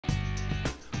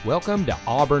Welcome to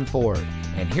Auburn Ford,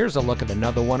 and here's a look at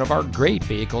another one of our great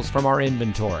vehicles from our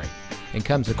inventory. And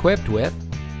comes equipped with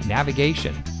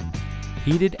navigation,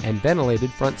 heated and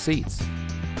ventilated front seats,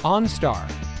 OnStar,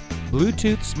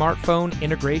 Bluetooth smartphone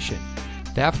integration,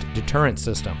 theft deterrent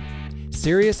system,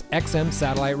 Sirius XM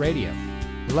satellite radio,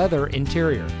 leather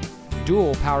interior,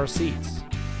 dual power seats,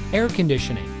 air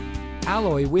conditioning,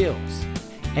 alloy wheels,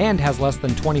 and has less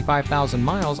than 25,000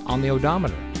 miles on the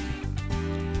odometer.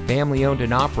 Family owned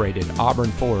and operated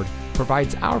Auburn Ford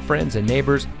provides our friends and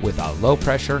neighbors with a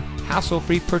low-pressure,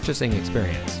 hassle-free purchasing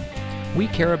experience. We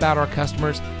care about our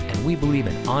customers and we believe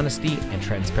in honesty and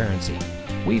transparency.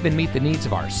 We even meet the needs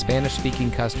of our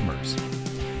Spanish-speaking customers.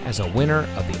 As a winner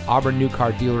of the Auburn New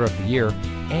Car Dealer of the Year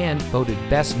and voted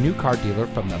Best New Car Dealer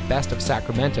from the Best of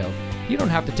Sacramento, you don't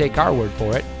have to take our word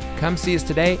for it. Come see us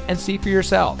today and see for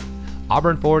yourself.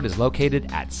 Auburn Ford is located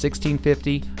at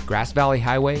 1650 Grass Valley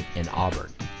Highway in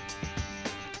Auburn.